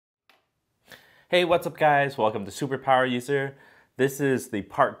Hey, what's up guys? Welcome to Superpower User. This is the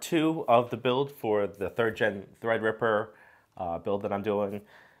part 2 of the build for the 3rd gen Threadripper build that I'm doing.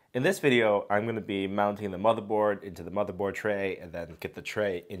 In this video, I'm going to be mounting the motherboard into the motherboard tray and then get the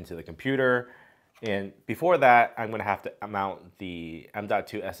tray into the computer. And before that, I'm going to have to mount the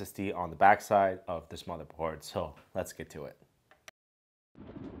M.2 SSD on the backside of this motherboard. So let's get to it.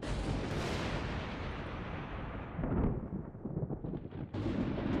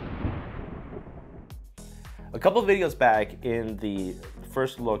 A couple of videos back, in the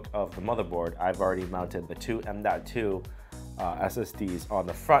first look of the motherboard, I've already mounted the two M.2 SSDs on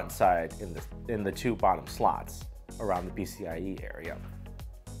the front side in the two bottom slots around the PCIe area.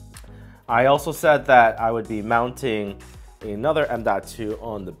 I also said that I would be mounting another M.2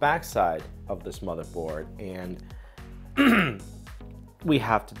 on the back side of this motherboard, and we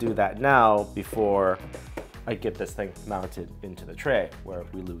have to do that now before I get this thing mounted into the tray, where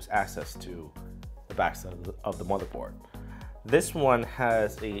we lose access to the backside of the motherboard. This one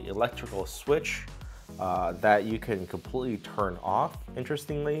has an electrical switch that you can completely turn off,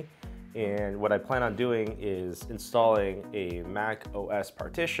 interestingly. And what I plan on doing is installing a Mac OS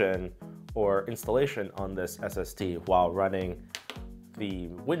partition or installation on this SSD while running the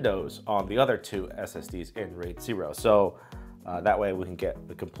Windows on the other two SSDs in RAID 0. So that way we can get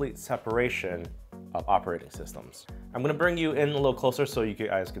the complete separation of operating systems. I'm gonna bring you in a little closer so you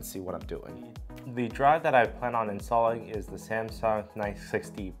guys can see what I'm doing. The drive that I plan on installing is the Samsung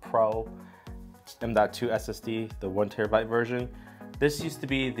 960 Pro M.2 SSD, the 1TB version. This used to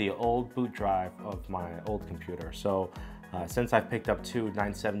be the old boot drive of my old computer. So since I've picked up two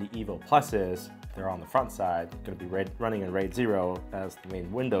 970 Evo Pluses, they're on the front side, gonna be running in RAID 0 as the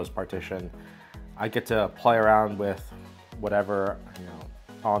main Windows partition. I get to play around with whatever,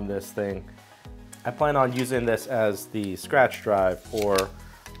 on this thing. I plan on using this as the scratch drive or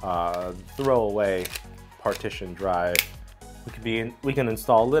throwaway partition drive. We can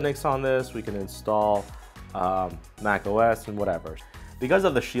install Linux on this, we can install Mac OS and whatever. Because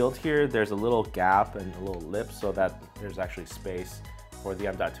of the shield here, there's a little gap and a little lip so that there's actually space for the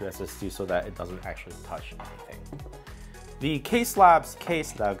M.2 SSD so that it doesn't actually touch anything. The Case Labs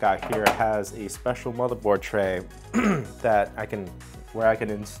case that I've got here has a special motherboard tray where I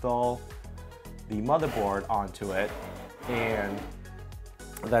can install the motherboard onto it and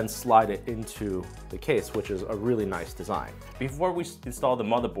then slide it into the case, which is a really nice design. Before we install the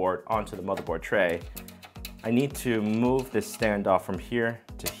motherboard onto the motherboard tray, I need to move this stand off from here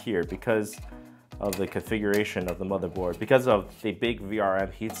to here because of the configuration of the motherboard. Because of the big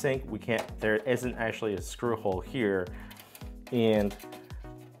VRM heatsink, there isn't actually a screw hole here. And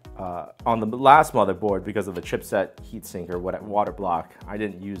on the last motherboard, because of the chipset heatsink or water block, I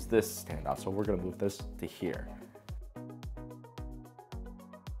didn't use this standoff, so we're gonna move this to here.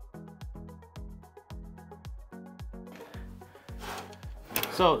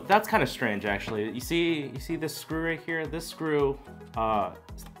 So that's kind of strange, actually. You see this screw right here? This screw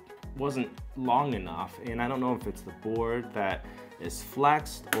wasn't long enough, and I don't know if it's the board that is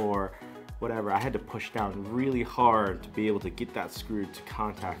flexed or whatever. I had to push down really hard to be able to get that screw to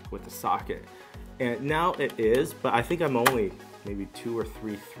contact with the socket. And now it is, but I think I'm only maybe 2 or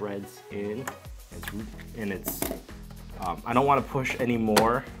 3 threads in, and it's I don't want to push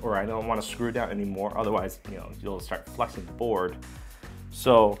anymore, or I don't want to screw down anymore, otherwise you'll start flexing the board.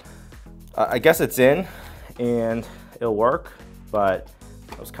 So I guess it's in and it'll work, but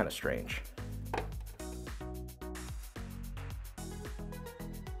that was kind of strange.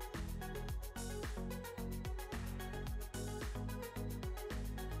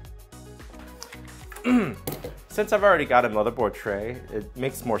 Since I've already got a motherboard tray, it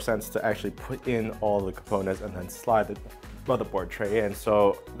makes more sense to actually put in all the components and then slide the motherboard tray in.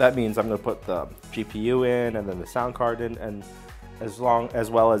 So that means I'm going to put the GPU in and then the sound card in, and as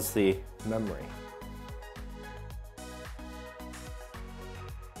well as the memory.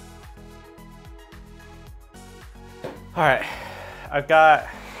 All right, I've got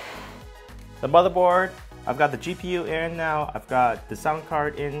the motherboard, I've got the GPU in now, I've got the sound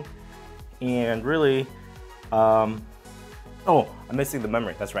card in, and really, oh, I'm missing the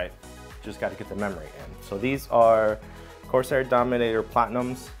memory, that's right. Just got to get the memory in. So these are Corsair Dominator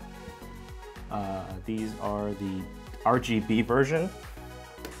Platinums. These are the RGB version.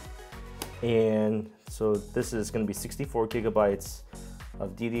 And so this is going to be 64 gigabytes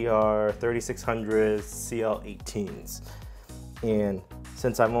of DDR 3600 CL18s. And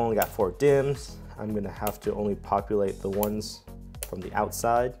since I've only got 4 DIMMs, I'm going to have to only populate the ones from the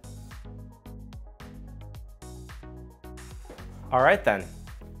outside. All right then,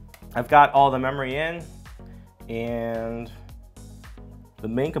 I've got all the memory in, and the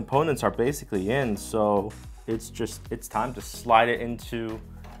main components are basically in, so it's time to slide it into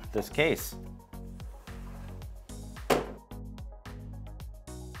this case.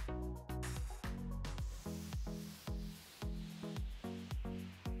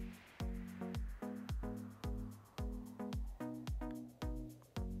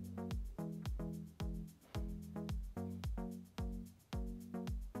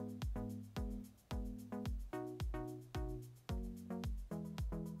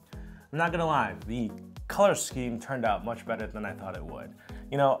 I'm not gonna lie, the color scheme turned out much better than I thought it would.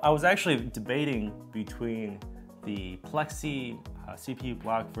 You know, I was actually debating between the Plexi CPU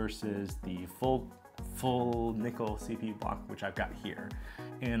block versus the full nickel CPU block, which I've got here.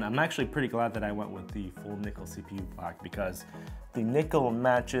 And I'm actually pretty glad that I went with the full nickel CPU block because the nickel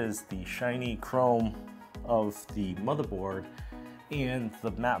matches the shiny chrome of the motherboard, and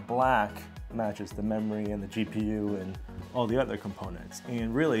the matte black matches the memory and the GPU and all the other components.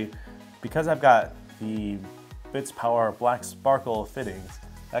 And really, because I've got the Bits Power Black Sparkle fittings,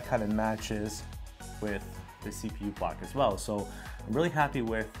 that kind of matches with the CPU block as well. So I'm really happy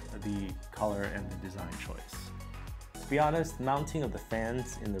with the color and the design choice. To be honest, mounting of the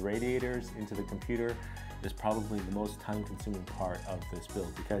fans in the radiators into the computer is probably the most time-consuming part of this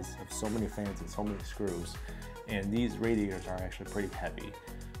build because of so many fans and so many screws. And these radiators are actually pretty heavy.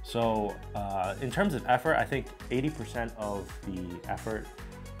 So in terms of effort, I think 80% of the effort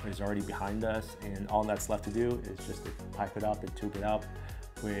is already behind us, and all that's left to do is just to pipe it up and tube it up,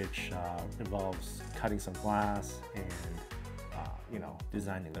 which involves cutting some glass and you know,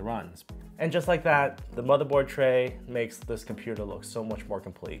 designing the runs. And just like that, the motherboard tray makes this computer look so much more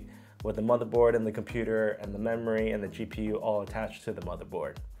complete, with the motherboard and the computer and the memory and the GPU all attached to the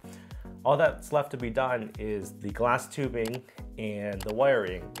motherboard. All that's left to be done is the glass tubing and the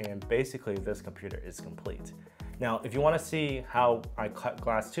wiring, and basically this computer is complete. Now, if you want to see how I cut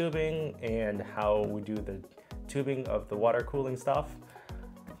glass tubing and how we do the tubing of the water cooling stuff,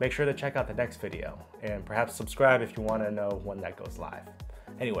 make sure to check out the next video and perhaps subscribe if you want to know when that goes live.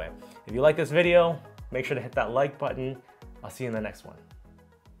 Anyway, if you like this video, make sure to hit that like button. I'll see you in the next one.